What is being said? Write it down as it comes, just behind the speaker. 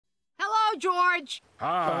Hello, George.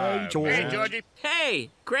 Hi, George. Hey, Georgie. Hey,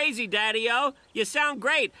 crazy Daddy-O. You sound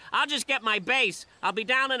great. I'll just get my bass. I'll be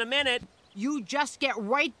down in a minute. You just get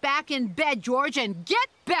right back in bed, George, and get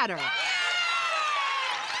better.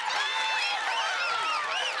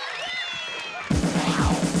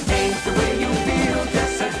 Change the way you feel,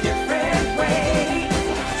 just a different way.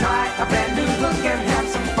 Try a brand new look and have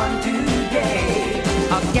some fun today.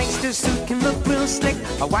 A gangster suit can look real slick,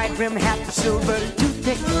 a wide rim hat, a silver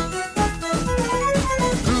toothpick.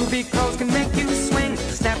 Groovy clothes can make you swing,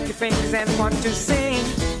 snap your fingers and want to sing.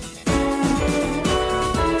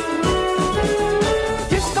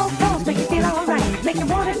 Disco clothes make you feel alright, make you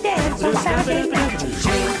wanna dance on Saturday night.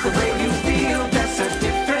 Change the way you feel, just a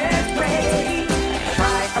different way.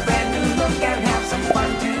 Try a brand new look and have some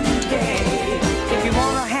fun today. If you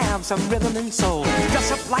wanna have some rhythm and soul,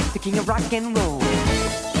 dress up like the king of rock and roll.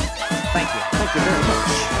 Thank you very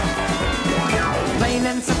much. Plain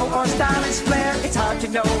and simple or stylish flair, it's hard to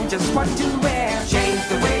know just what to wear. Change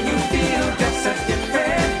the way you feel, just a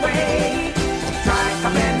different way. Try a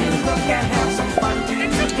brand new look and have some fun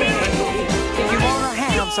today. If you wanna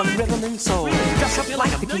have some rhythm and soul, dress up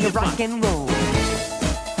like the king of rock and roll.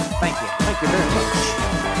 Thank you very much.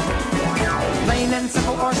 Plain and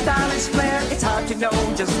simple or stylish flair, it's hard to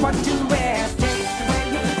know just what to wear. Change the way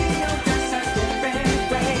you feel, just a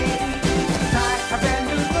different way. Try a brand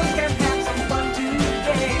new look and have some fun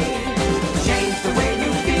today. Change the way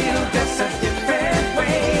you feel, just a different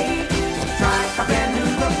way. Try a brand new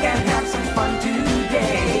look and have some fun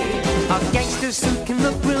today. A gangster suit can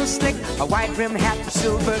look real slick, a wide rim hat, a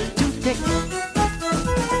silver toothpick.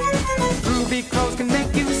 Groovy clothes can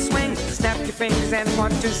make you swing, snap your fingers and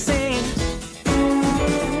want to sing.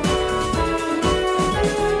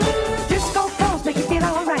 Disco clothes make you feel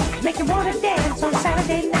alright, make you wanna dance on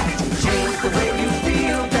Saturday night. Change the way you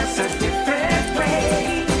feel, that's a different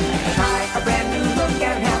way. Try a brand new look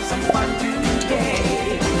and have some fun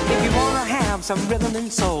today. If you wanna have some rhythm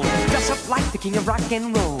and soul, dress up like the king of rock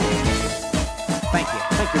and roll. Thank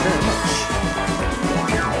you very much.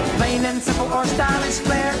 Plain and simple or stylish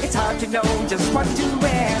flair, it's hard to know just what to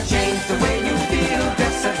wear. Change the way